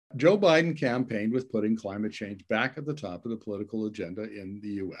Joe Biden campaigned with putting climate change back at the top of the political agenda in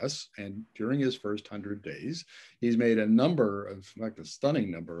the US. And during his first 100 days, he's made a number of, in fact, a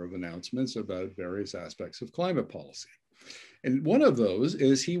stunning number of announcements about various aspects of climate policy. And one of those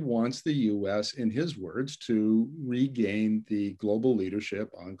is he wants the US, in his words, to regain the global leadership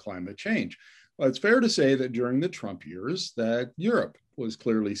on climate change. Well, it's fair to say that during the Trump years that Europe was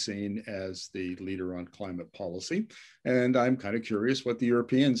clearly seen as the leader on climate policy. And I'm kind of curious what the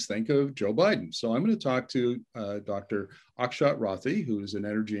Europeans think of Joe Biden. So I'm going to talk to Dr. Akshat Rathi, who's an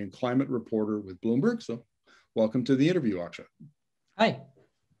energy and climate reporter with Bloomberg. So welcome to the interview, Akshat. Hi.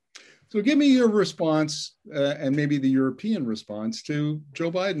 So give me your response and maybe the European response to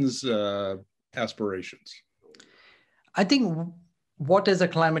Joe Biden's aspirations. I think what is a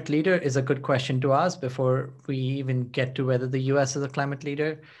climate leader is a good question to ask before we even get to whether the US is a climate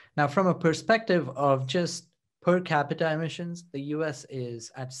leader. Now, from a perspective of just per capita emissions, the US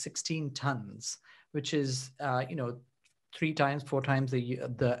is at 16 tons, which is, 3 times, 4 times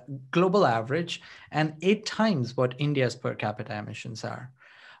the global average, and 8 times what India's per capita emissions are.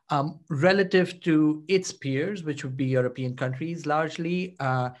 Relative to its peers, which would be European countries largely,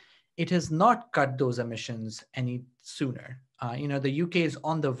 it has not cut those emissions any sooner. The UK is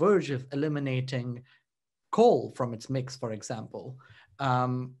on the verge of eliminating coal from its mix, for example.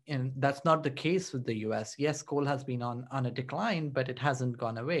 And that's not the case with the US. Yes, coal has been on a decline, but it hasn't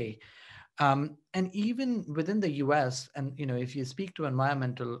gone away. And even within the US, and if you speak to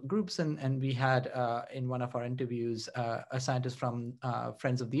environmental groups, and we had in one of our interviews a scientist from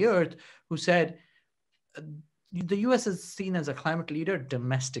Friends of the Earth who said the US is seen as a climate leader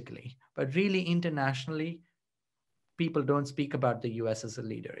domestically, but really internationally, people don't speak about the US as a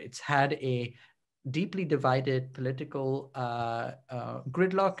leader. It's had a deeply divided political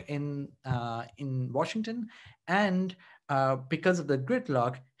gridlock in Washington, and because of the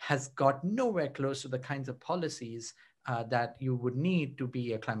gridlock, has got nowhere close to the kinds of policies that you would need to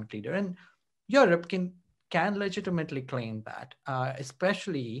be a climate leader. And Europe can legitimately claim that,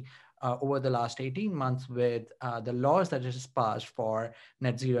 especially over the last 18 months with the laws that it has passed for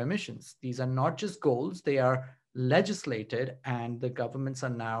net zero emissions. These are not just goals, they are legislated, and the governments are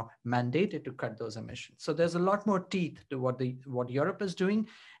now mandated to cut those emissions. So there's a lot more teeth to what Europe is doing,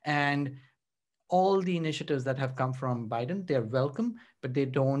 and all the initiatives that have come from Biden, they're welcome, but they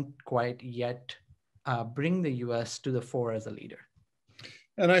don't quite yet bring the US to the fore as a leader.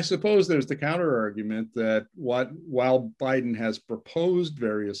 And I suppose there's the counter argument that while Biden has proposed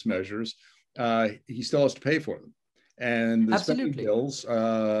various measures, he still has to pay for them. And the spending bills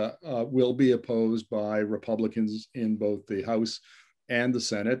will be opposed by Republicans in both the House and the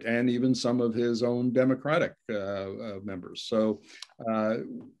Senate, and even some of his own Democratic members. So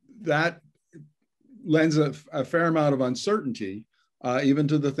that lends a fair amount of uncertainty even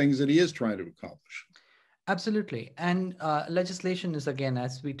to the things that he is trying to accomplish. Absolutely. And legislation is, again,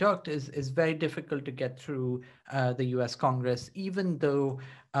 as we talked, is very difficult to get through the US Congress, even though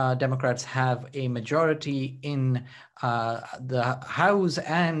Democrats have a majority in the House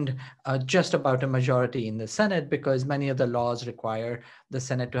and just about a majority in the Senate, because many of the laws require the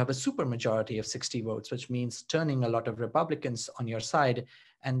Senate to have a supermajority of 60 votes, which means turning a lot of Republicans on your side.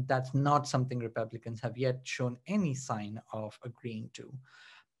 And that's not something Republicans have yet shown any sign of agreeing to.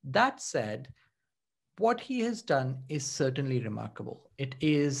 That said, what he has done is certainly remarkable. It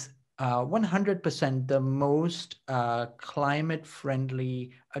is 100% the most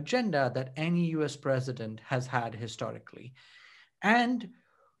climate-friendly agenda that any US president has had historically. And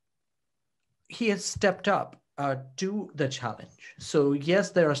he has stepped up to the challenge. So yes,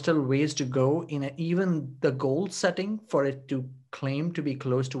 there are still ways to go in even the goal setting for it to claim to be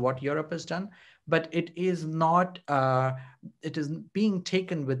close to what Europe has done, but it is not, it is being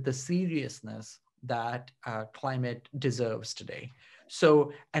taken with the seriousness that climate deserves today.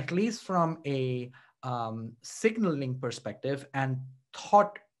 So at least from a signaling perspective and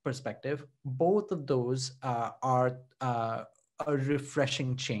thought perspective, both of those are a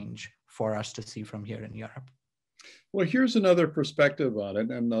refreshing change for us to see from here in Europe. Well, here's another perspective on it,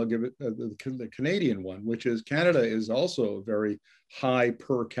 and I'll give it the Canadian one, which is Canada is also a very high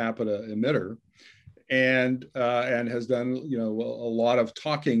per capita emitter, and has done a lot of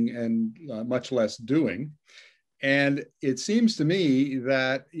talking and much less doing. And it seems to me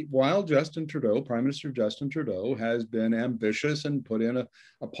that while Prime Minister Justin Trudeau has been ambitious and put in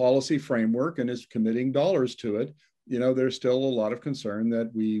a policy framework and is committing dollars to it, there's still a lot of concern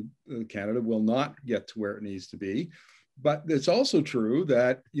that Canada will not get to where it needs to be. But it's also true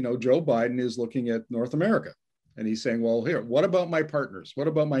that, Joe Biden is looking at North America and he's saying, well, here, what about my partners? What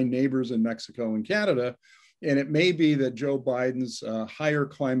about my neighbors in Mexico and Canada? And it may be that Joe Biden's higher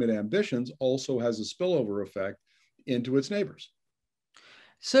climate ambitions also has a spillover effect into its neighbors.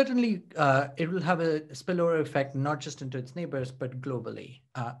 Certainly, it will have a spillover effect, not just into its neighbors, but globally.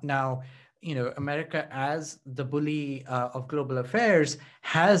 Now, America, as the bully of global affairs,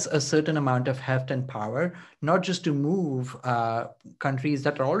 has a certain amount of heft and power, not just to move countries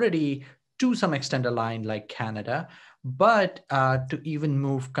that are already to some extent aligned, like Canada, but to even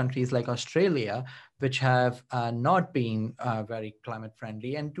move countries like Australia, which have not been very climate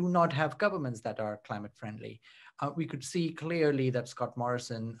friendly and do not have governments that are climate friendly. We could see clearly that Scott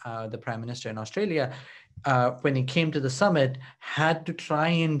Morrison, the Prime Minister in Australia, when he came to the summit, had to try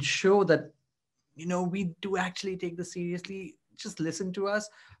and show that, we do actually take this seriously. Just listen to us.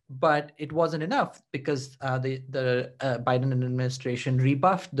 But it wasn't enough because the Biden administration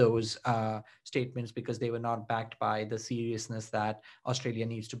rebuffed those statements because they were not backed by the seriousness that Australia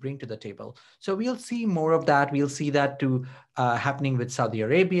needs to bring to the table. So we'll see more of that. We'll see that too happening with Saudi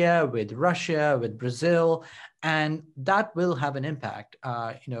Arabia, with Russia, with Brazil, and that will have an impact.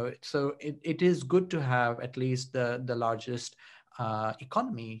 So it is good to have at least the largest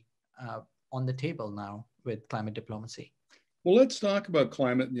economy on the table now with climate diplomacy. Well, let's talk about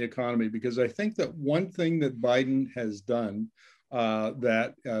climate and the economy, because I think that one thing that Biden has done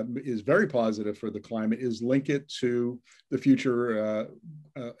that is very positive for the climate is link it to the future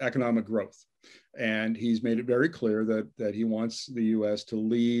economic growth. And he's made it very clear that he wants the U.S. to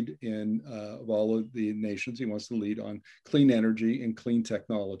lead in, of all of the nations, he wants to lead on clean energy and clean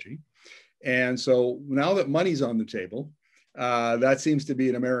technology. And so now that money's on the table, that seems to be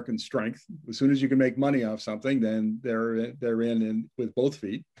an American strength. As soon as you can make money off something, then they're in with both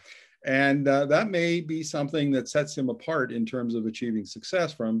feet. And that may be something that sets him apart in terms of achieving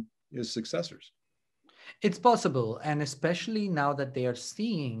success from his successors. It's possible, and especially now that they are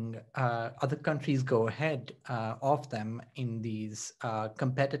seeing other countries go ahead of them in these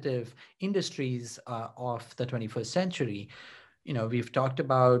competitive industries of the 21st century. We've talked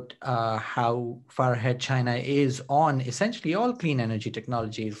about how far ahead China is on essentially all clean energy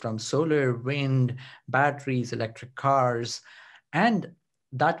technologies, from solar, wind, batteries, electric cars. And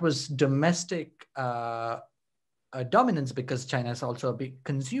that was domestic dominance because China is also a big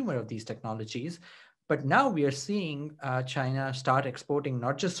consumer of these technologies. But now we are seeing China start exporting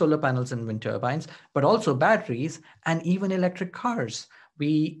not just solar panels and wind turbines, but also batteries and even electric cars.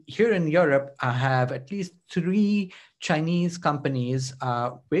 We here in Europe have at least 3 Chinese companies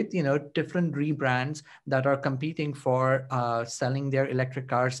with different rebrands that are competing for selling their electric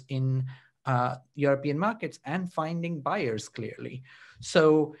cars in European markets and finding buyers clearly.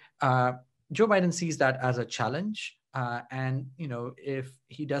 So Joe Biden sees that as a challenge, and if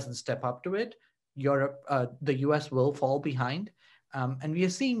he doesn't step up to it, the US will fall behind. And we are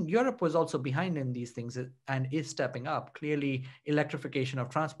seeing Europe was also behind in these things and is stepping up. Clearly, electrification of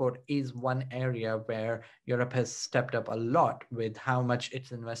transport is one area where Europe has stepped up a lot with how much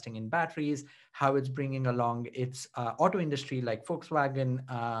it's investing in batteries, how it's bringing along its auto industry like Volkswagen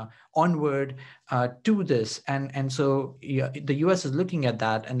onward to this. And so the US is looking at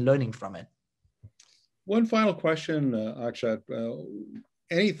that and learning from it. One final question, Akshat.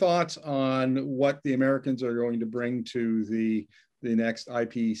 Any thoughts on what the Americans are going to bring to the next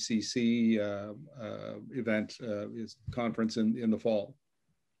IPCC event conference in the fall?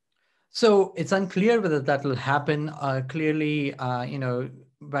 So it's unclear whether that will happen. Clearly,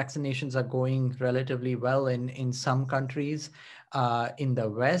 vaccinations are going relatively well in some countries in the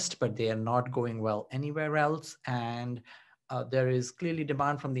West, but they are not going well anywhere else. And there is clearly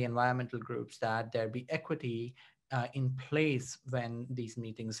demand from the environmental groups that there be equity in place when these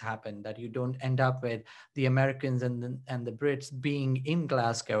meetings happen, that you don't end up with the Americans and the Brits being in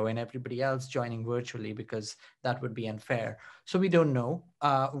Glasgow and everybody else joining virtually, because that would be unfair. So we don't know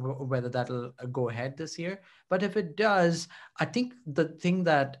whether that'll go ahead this year. But if it does, I think the thing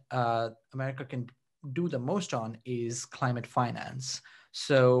that America can do the most on is climate finance.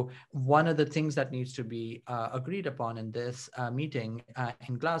 So one of the things that needs to be agreed upon in this meeting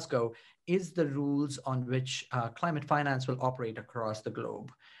in Glasgow is the rules on which climate finance will operate across the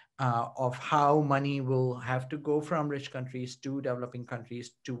globe, of how money will have to go from rich countries to developing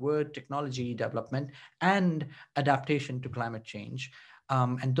countries toward technology development and adaptation to climate change.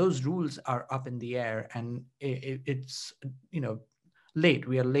 And those rules are up in the air, and it's late.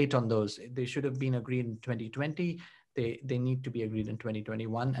 We are late on those. They should have been agreed in 2020. They need to be agreed in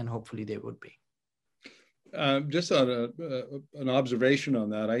 2021, and hopefully they would be. Just on an observation on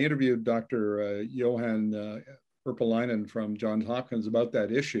that, I interviewed Dr. Johan Urpilainen from Johns Hopkins about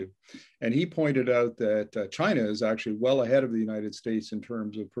that issue. And he pointed out that China is actually well ahead of the United States in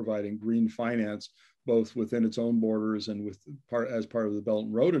terms of providing green finance both within its own borders and as part of the Belt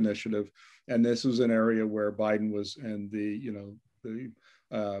and Road Initiative. And this was an area where Biden was, and the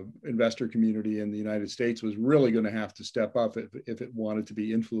investor community in the United States was really going to have to step up if it wanted to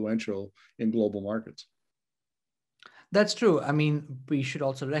be influential in global markets. That's true. I mean, we should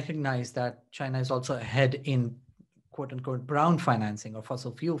also recognize that China is also ahead in quote unquote brown financing or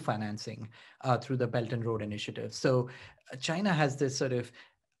fossil fuel financing through the Belt and Road Initiative. So China has this sort of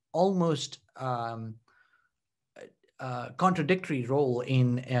almost contradictory role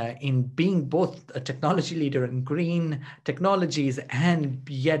in being both a technology leader in green technologies and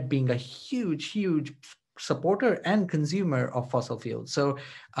yet being a huge supporter and consumer of fossil fuels. So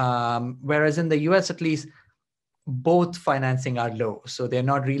whereas in the US, at least, both financing are low. So they're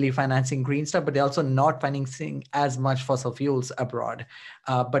not really financing green stuff, but they're also not financing as much fossil fuels abroad.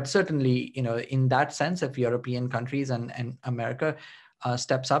 But certainly, in that sense, if European countries and America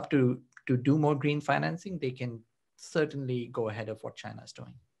steps up to do more green financing, they can certainly go ahead of what China is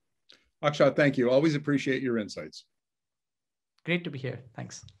doing. Akshat, thank you. Always appreciate your insights. Great to be here.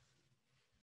 Thanks.